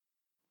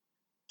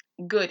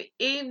good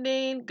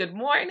evening, good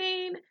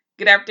morning,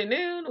 good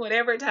afternoon,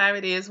 whatever time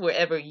it is,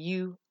 wherever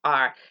you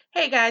are.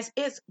 Hey guys,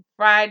 it's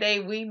Friday.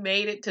 We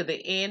made it to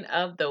the end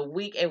of the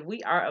week and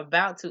we are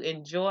about to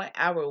enjoy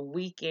our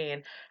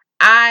weekend.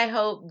 I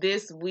hope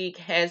this week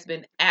has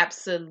been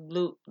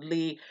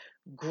absolutely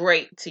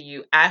great to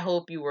you. I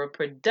hope you were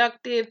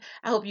productive.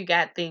 I hope you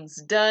got things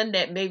done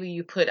that maybe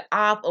you put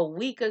off a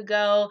week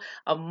ago,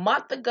 a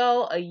month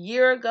ago, a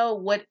year ago,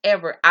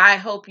 whatever. I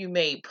hope you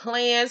made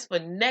plans for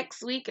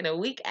next week and a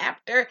week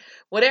after,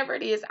 whatever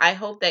it is. I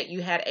hope that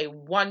you had a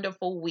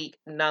wonderful week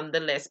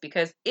nonetheless,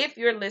 because if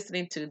you're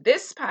listening to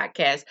this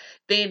podcast,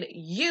 then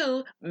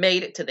you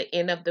made it to the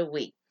end of the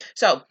week.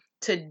 So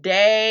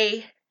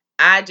today,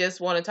 I just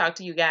want to talk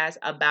to you guys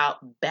about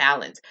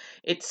balance.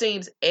 It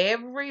seems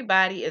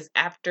everybody is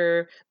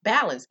after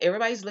balance.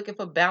 Everybody's looking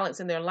for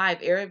balance in their life.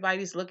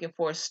 Everybody's looking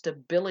for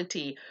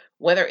stability,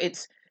 whether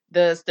it's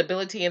the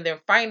stability in their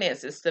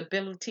finances,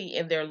 stability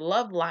in their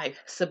love life,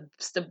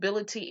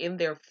 stability in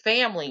their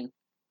family.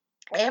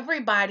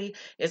 Everybody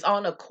is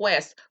on a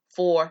quest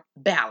for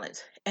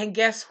balance. And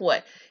guess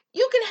what?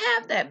 You can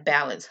have that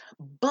balance.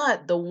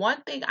 But the one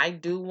thing I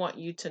do want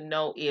you to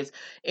know is,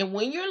 and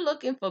when you're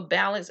looking for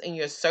balance and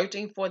you're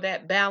searching for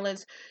that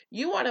balance,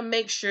 you want to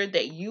make sure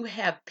that you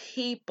have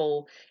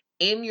people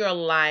in your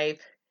life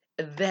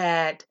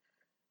that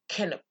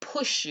can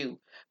push you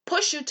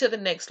to the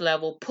next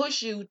level,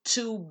 push you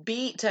to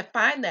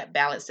find that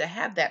balance, to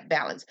have that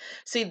balance.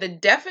 See, the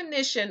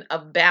definition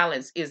of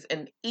balance is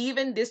an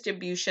even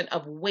distribution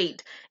of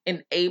weight,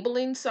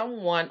 enabling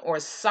someone or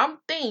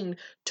something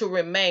to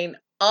remain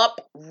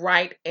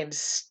upright and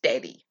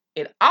steady.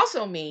 It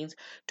also means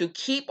to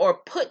keep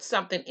or put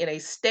something in a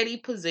steady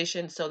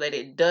position so that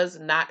it does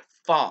not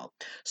fall.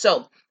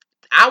 So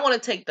I want to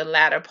take the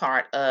latter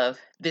part of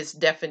this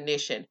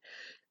definition.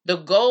 The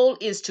goal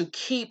is to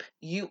keep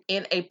you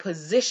in a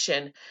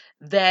position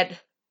that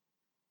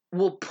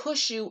will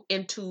push you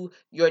into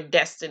your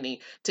destiny,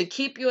 to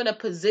keep you in a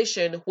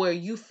position where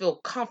you feel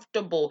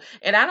comfortable.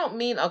 And I don't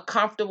mean a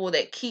comfortable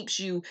that keeps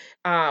you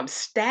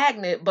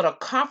stagnant, but a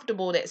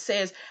comfortable that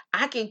says,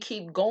 I can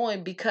keep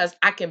going because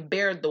I can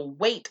bear the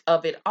weight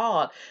of it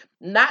all.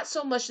 Not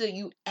so much that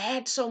you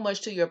add so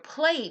much to your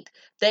plate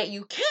that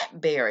you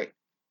can't bear it.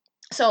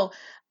 So,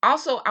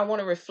 also, I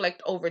want to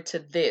reflect over to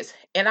this.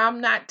 And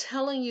I'm not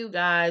telling you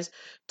guys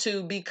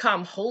to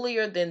become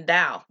holier than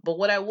thou, but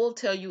what I will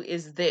tell you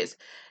is this: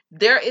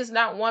 there is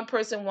not one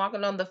person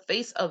walking on the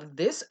face of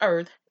this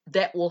earth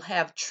that will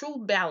have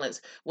true balance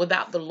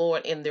without the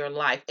Lord in their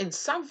life in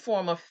some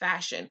form of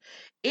fashion.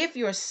 If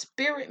your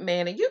spirit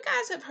man, and you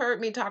guys have heard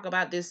me talk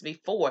about this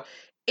before,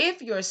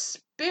 if your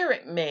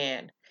spirit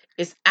man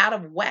is out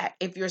of whack,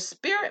 if your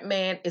spirit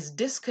man is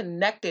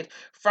disconnected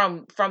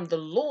from the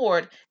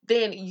Lord,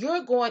 then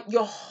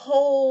your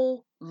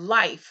whole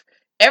life,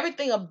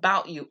 everything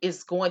about you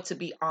is going to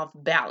be off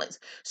balance.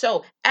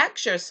 So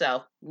ask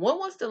yourself, when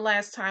was the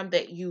last time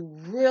that you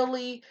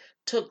really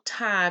took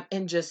time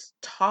and just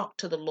talked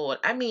to the Lord?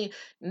 I mean,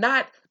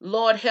 not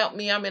Lord help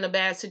me, I'm in a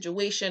bad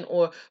situation,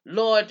 or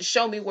Lord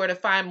show me where to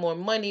find more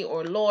money,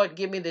 or Lord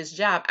give me this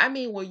job. I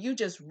mean, where you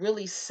just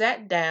really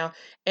sat down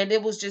and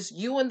it was just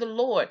you and the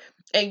Lord,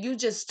 and you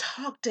just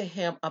talk to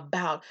him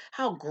about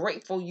how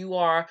grateful you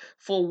are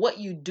for what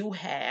you do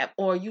have,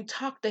 or you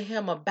talk to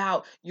him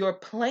about your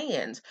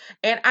plans.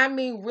 And I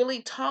mean,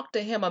 really talk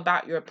to him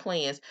about your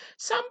plans.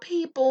 Some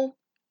people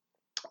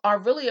are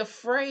really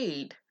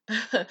afraid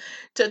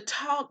to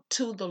talk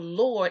to the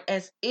Lord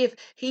as if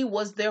he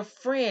was their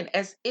friend,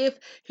 as if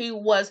he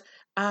was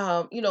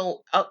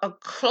a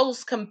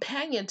close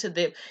companion to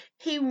them.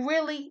 He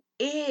really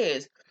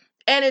is.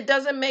 And it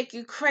doesn't make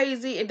you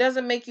crazy. It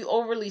doesn't make you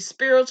overly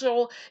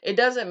spiritual. It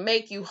doesn't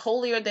make you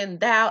holier than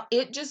thou.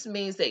 It just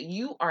means that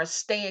you are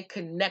staying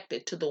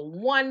connected to the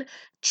one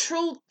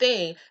true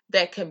thing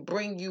that can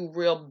bring you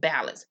real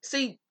balance.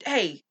 See,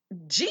 hey,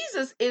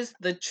 Jesus is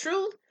the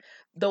truth,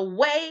 the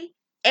way,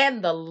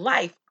 and the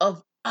life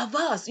of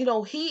us.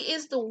 He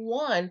is the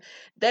one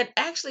that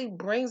actually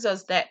brings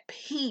us that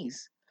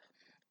peace.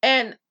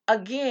 And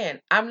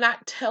again, I'm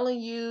not telling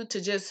you to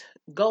just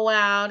go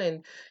out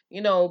and,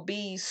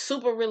 be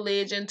super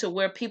religion to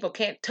where people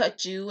can't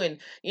touch you and,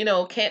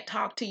 can't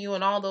talk to you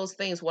and all those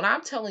things. What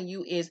I'm telling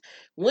you is,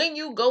 when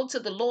you go to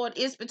the Lord,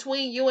 it's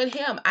between you and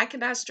him. I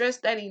cannot stress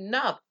that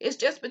enough. It's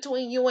just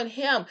between you and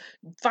him.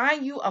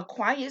 Find you a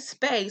quiet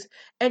space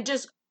and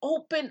just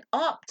open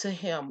up to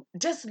him.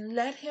 Just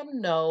let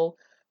him know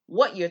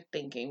what you're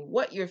thinking,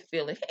 what you're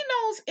feeling. He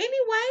knows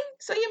anyway.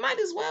 So you might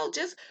as well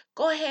just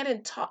go ahead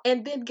and talk.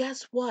 And then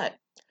guess what?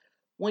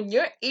 When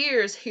your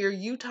ears hear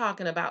you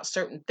talking about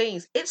certain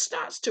things, it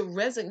starts to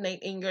resonate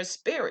in your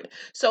spirit.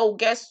 So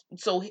guess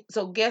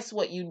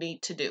what you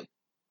need to do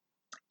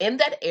in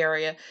that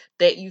area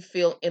that you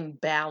feel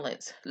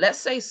imbalanced. Let's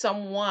say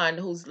someone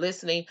who's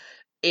listening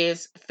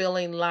is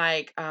feeling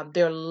like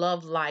their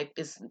love life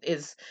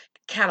is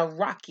kind of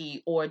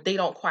rocky, or they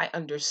don't quite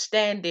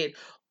understand it,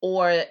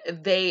 or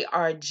they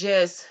are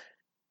just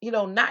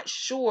not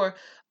sure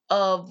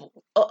of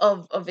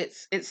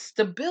its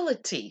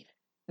stability.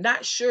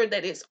 not sure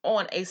that it's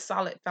on a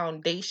solid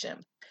foundation,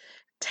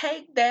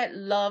 take that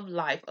love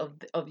life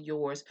of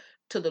yours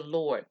to the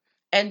Lord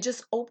and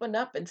just open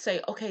up and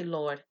say, okay,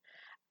 Lord,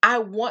 I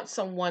want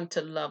someone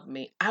to love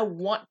me. I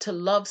want to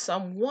love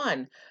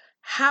someone.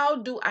 How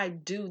do I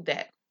do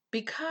that?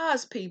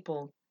 Because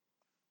people,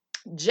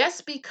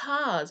 just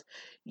because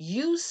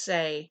you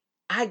say,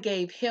 I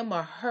gave him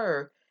or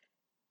her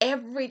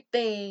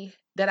everything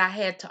that I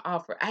had to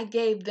offer, I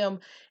gave them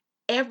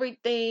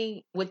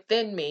everything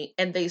within me,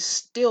 and they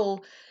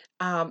still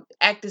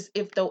act as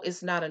if though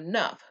it's not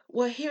enough.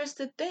 Well, here's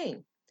the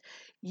thing.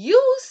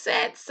 You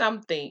said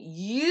something.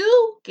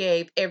 You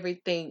gave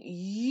everything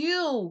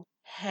you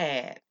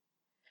had.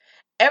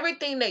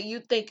 Everything that you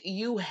think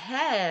you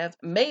have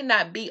may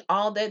not be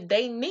all that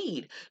they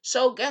need.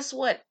 So, guess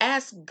what?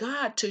 Ask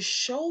God to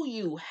show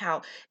you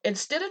how.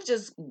 Instead of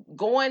just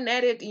going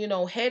at it,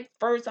 head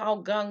first,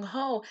 all gung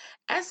ho,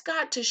 ask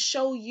God to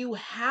show you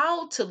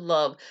how to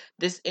love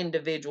this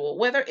individual,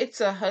 whether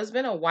it's a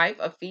husband, a wife,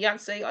 a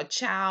fiance, a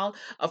child,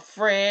 a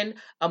friend,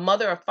 a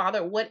mother, a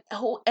father,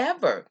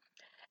 whoever.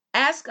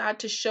 Ask God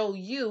to show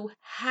you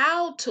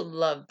how to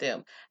love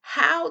them,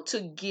 how to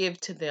give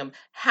to them,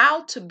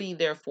 how to be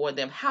there for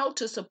them, how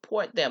to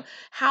support them,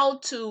 how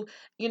to,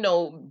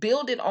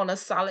 build it on a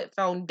solid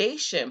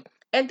foundation.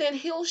 And then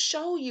he'll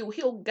show you,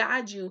 he'll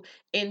guide you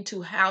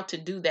into how to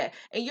do that.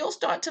 And you'll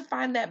start to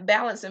find that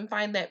balance and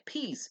find that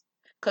peace.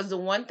 Because the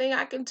one thing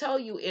I can tell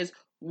you is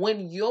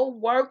when you're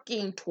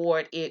working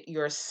toward it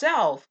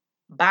yourself,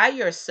 by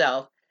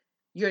yourself,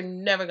 you're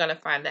never going to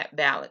find that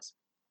balance.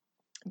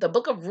 The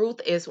book of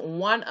Ruth is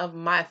one of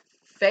my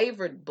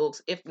favorite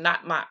books, if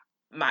not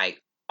my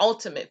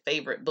ultimate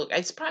favorite book.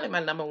 It's probably my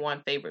number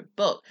one favorite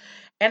book.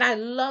 And I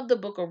love the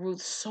book of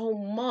Ruth so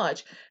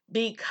much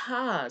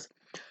because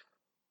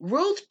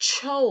Ruth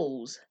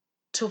chose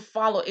to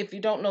follow, if you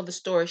don't know the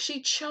story,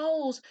 she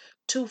chose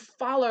to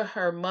follow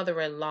her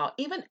mother-in-law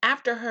even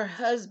after her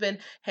husband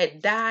had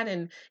died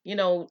and,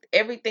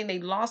 everything, they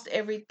lost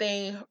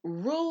everything.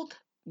 Ruth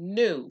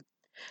knew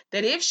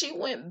that if she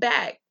went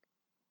back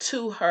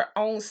to her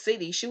own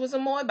city. She was a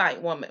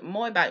Moabite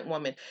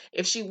woman.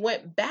 If she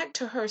went back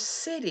to her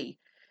city,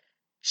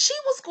 she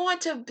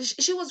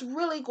was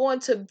really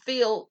going to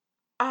feel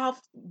off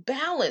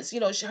balance.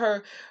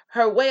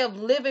 Her way of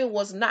living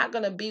was not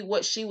going to be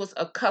what she was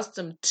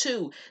accustomed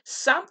to.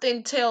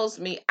 Something tells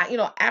me,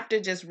 after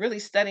just really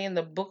studying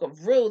the book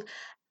of Ruth,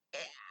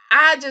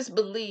 I just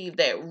believe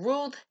that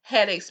Ruth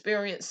had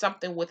experienced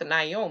something with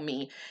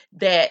Naomi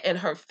that in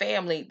her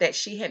family that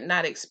she had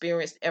not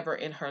experienced ever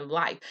in her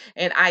life.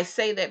 And I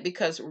say that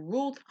because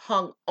Ruth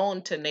hung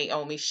on to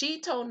Naomi. She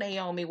told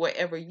Naomi,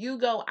 wherever you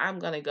go, I'm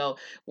going to go.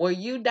 Where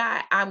you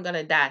die, I'm going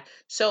to die.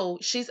 So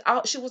she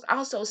was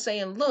also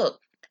saying, look,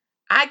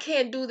 I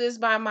can't do this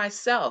by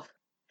myself.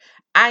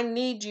 I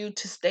need you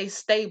to stay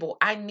stable.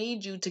 I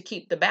need you to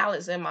keep the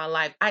balance in my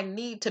life. I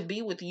need to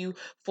be with you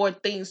for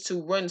things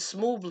to run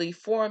smoothly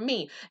for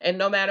me. And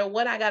no matter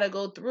what I got to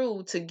go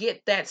through to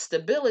get that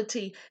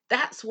stability,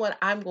 that's what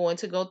I'm going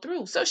to go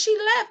through. So she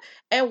left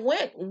and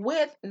went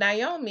with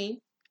Naomi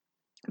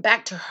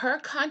back to her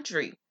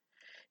country.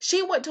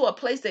 She went to a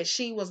place that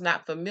she was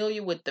not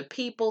familiar with the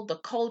people, the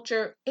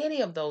culture,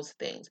 any of those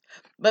things.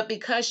 But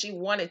because she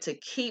wanted to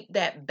keep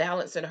that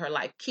balance in her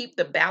life, keep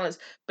the balance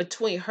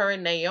between her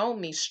and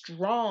Naomi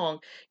strong,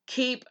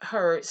 keep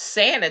her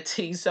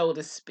sanity, so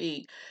to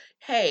speak.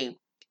 Hey,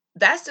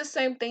 that's the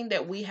same thing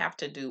that we have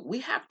to do.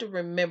 We have to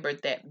remember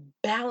that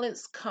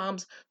balance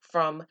comes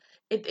from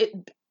it.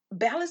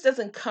 Balance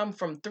doesn't come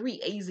from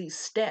three easy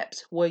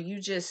steps where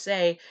you just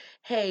say,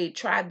 hey,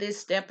 try this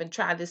step and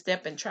try this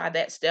step and try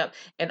that step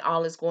and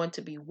all is going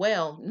to be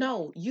well.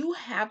 No, you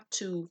have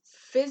to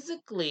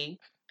physically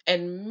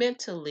and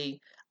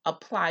mentally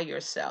apply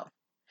yourself.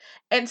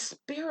 And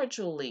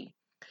spiritually,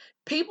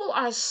 people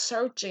are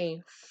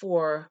searching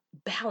for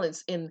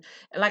balance in,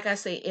 like I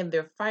say, in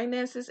their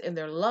finances, in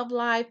their love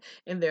life,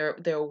 in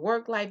their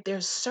work life.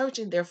 They're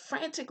searching, they're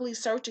frantically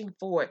searching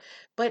for it,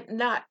 but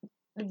not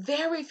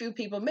very few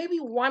people, maybe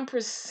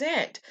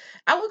 1%.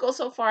 I would go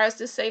so far as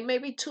to say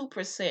maybe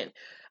 2%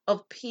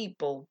 of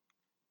people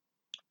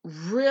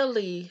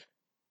really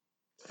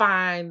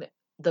find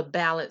the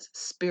balance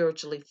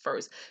spiritually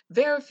first.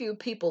 Very few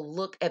people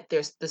look at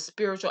the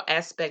spiritual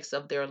aspects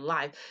of their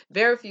life.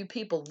 Very few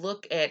people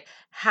look at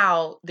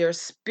how their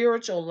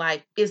spiritual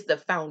life is the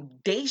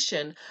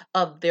foundation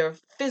of their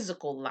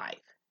physical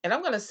life. And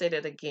I'm going to say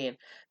that again.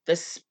 The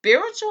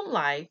spiritual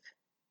life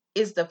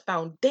is the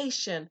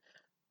foundation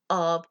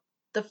of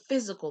the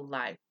physical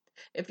life.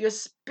 If your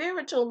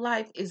spiritual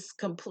life is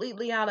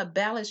completely out of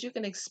balance, you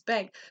can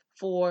expect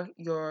for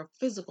your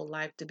physical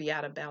life to be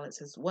out of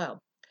balance as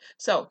well.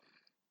 So,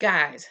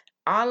 guys,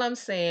 all I'm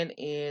saying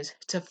is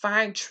to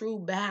find true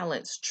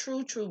balance,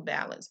 true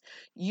balance,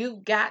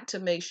 you've got to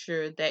make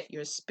sure that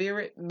your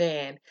spirit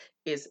man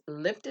is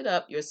lifted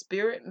up, your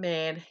spirit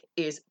man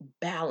is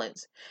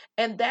balanced.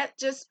 And that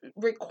just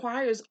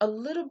requires a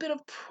little bit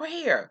of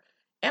prayer.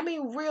 I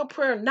mean, real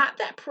prayer, not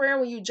that prayer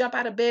when you jump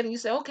out of bed and you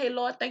say, okay,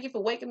 Lord, thank you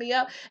for waking me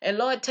up. And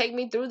Lord, take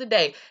me through the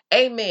day.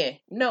 Amen.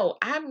 No,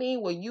 I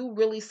mean, when you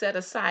really set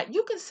aside,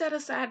 you can set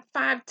aside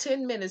 5,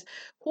 10 minutes.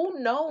 Who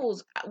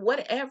knows?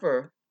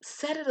 Whatever.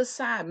 Set it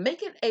aside.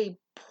 Make it a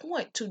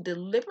point to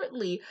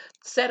deliberately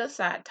set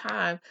aside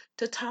time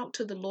to talk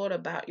to the Lord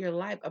about your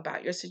life,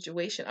 about your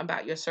situation,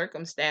 about your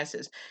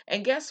circumstances.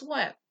 And guess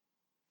what?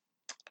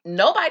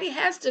 Nobody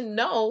has to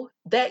know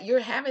that you're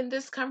having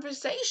this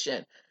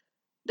conversation.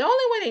 The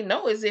only way they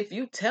know is if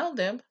you tell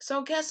them.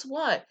 So guess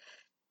what?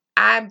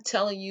 I'm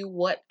telling you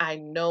what I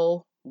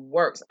know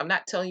works. I'm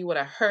not telling you what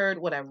I heard,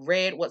 what I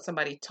read, what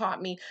somebody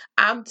taught me.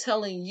 I'm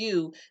telling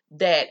you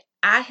that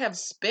I have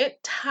spent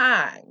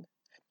time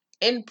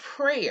in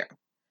prayer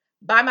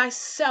by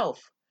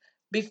myself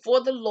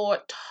before the Lord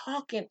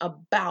talking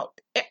about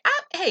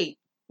hey,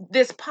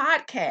 this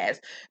podcast,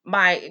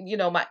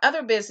 my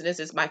other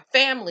businesses, my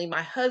family,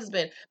 my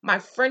husband, my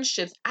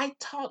friendships. I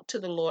talk to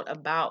the Lord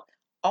about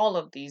all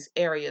of these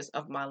areas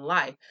of my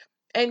life.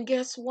 And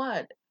guess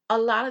what? A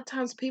lot of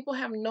times people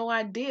have no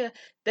idea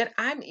that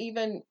I'm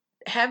even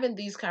having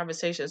these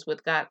conversations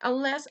with God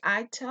unless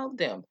I tell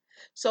them.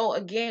 So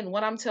again,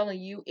 what I'm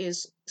telling you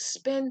is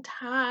spend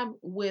time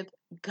with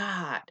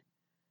God.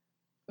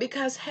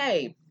 Because,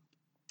 hey,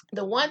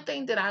 the one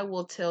thing that I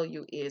will tell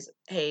you is,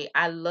 hey,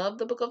 I love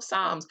the book of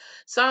Psalms.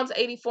 Psalms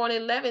 84 and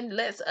 11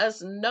 lets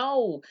us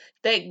know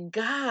that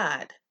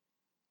God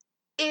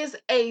is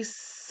a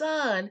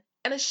sun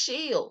and a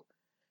shield,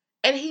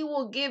 and he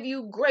will give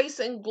you grace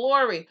and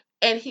glory,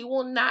 and he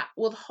will not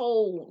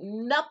withhold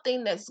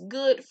nothing that's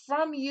good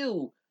from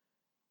you.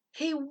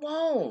 He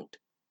won't.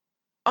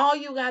 All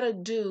you got to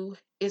do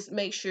is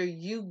make sure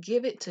you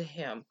give it to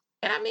him.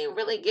 And I mean,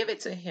 really give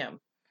it to him.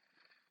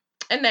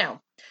 And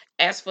now,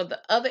 as for the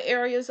other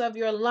areas of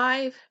your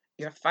life,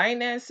 your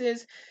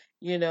finances,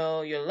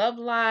 your love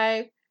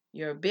life,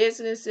 your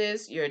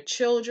businesses, your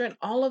children,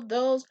 all of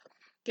those,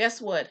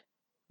 guess what?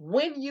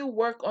 When you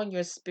work on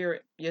your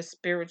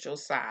spiritual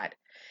side,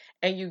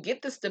 and you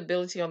get the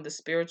stability on the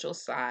spiritual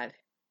side,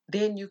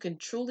 then you can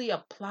truly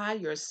apply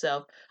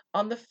yourself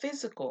on the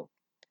physical.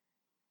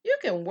 You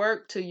can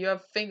work till your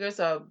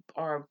fingers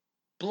are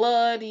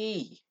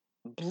bloody,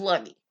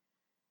 bloody,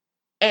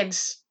 and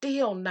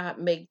still not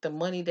make the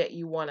money that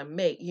you want to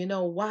make. You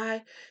know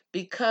why?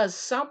 Because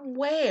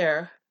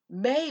somewhere,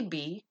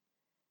 maybe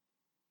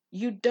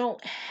you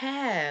don't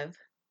have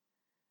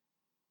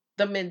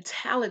the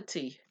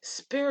mentality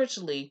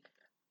spiritually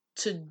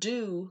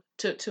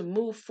to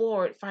move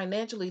forward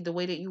financially the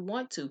way that you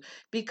want to,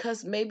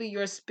 because maybe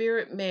your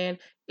spirit man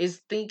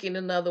is thinking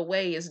another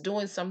way, is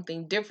doing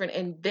something different,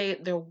 and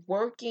they're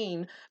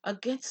working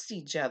against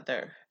each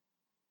other.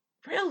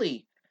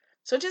 Really.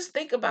 So just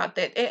think about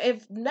that.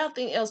 If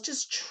nothing else,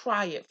 just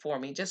try it for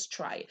me. Just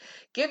try it.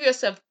 Give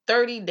yourself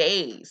 30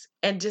 days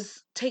and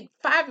just take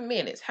 5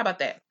 minutes. How about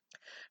that?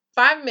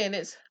 5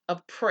 minutes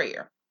of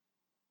prayer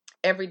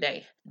every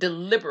day,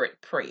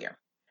 deliberate prayer.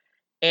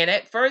 And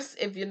at first,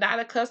 if you're not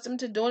accustomed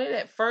to doing it,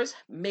 at first,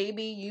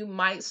 maybe you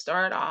might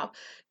start off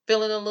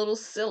feeling a little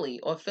silly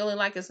or feeling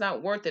like it's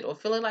not worth it or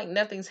feeling like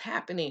nothing's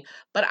happening.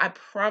 But I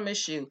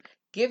promise you,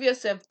 give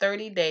yourself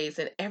 30 days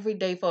and every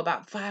day for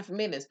about 5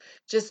 minutes.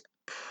 Just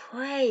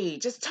pray.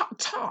 Just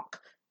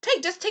talk.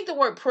 Just take the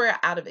word prayer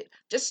out of it.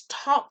 Just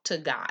talk to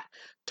God.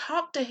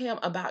 Talk to him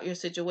about your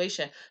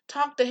situation.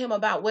 Talk to him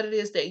about what it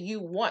is that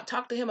you want.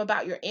 Talk to him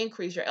about your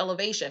increase, your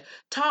elevation.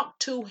 Talk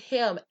to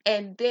him.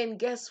 And then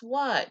guess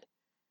what?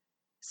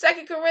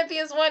 2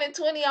 Corinthians 1 and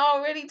 20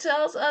 already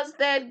tells us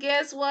that,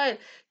 guess what?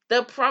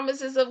 The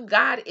promises of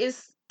God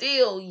is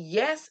still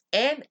yes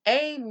and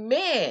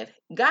amen.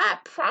 God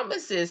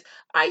promises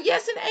are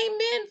yes and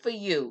amen for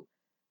you.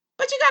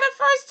 But you got to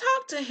first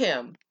talk to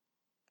him.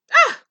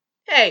 Ah,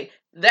 hey,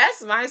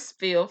 that's my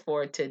spiel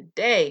for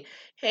today.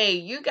 Hey,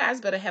 you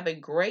guys better have a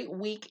great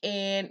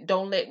weekend.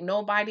 Don't let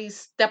nobody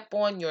step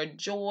on your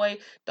joy.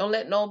 Don't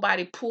let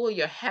nobody pull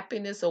your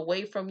happiness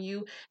away from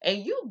you.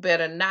 And you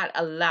better not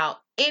allow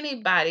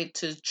anybody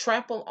to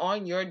trample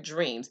on your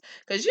dreams.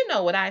 Because you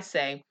know what I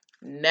say,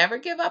 never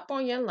give up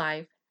on your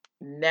life,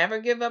 never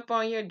give up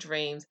on your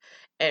dreams,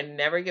 and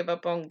never give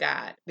up on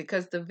God.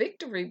 Because the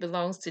victory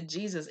belongs to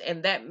Jesus,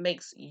 and that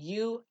makes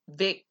you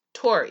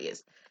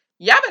victorious.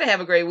 Y'all better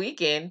have a great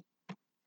weekend.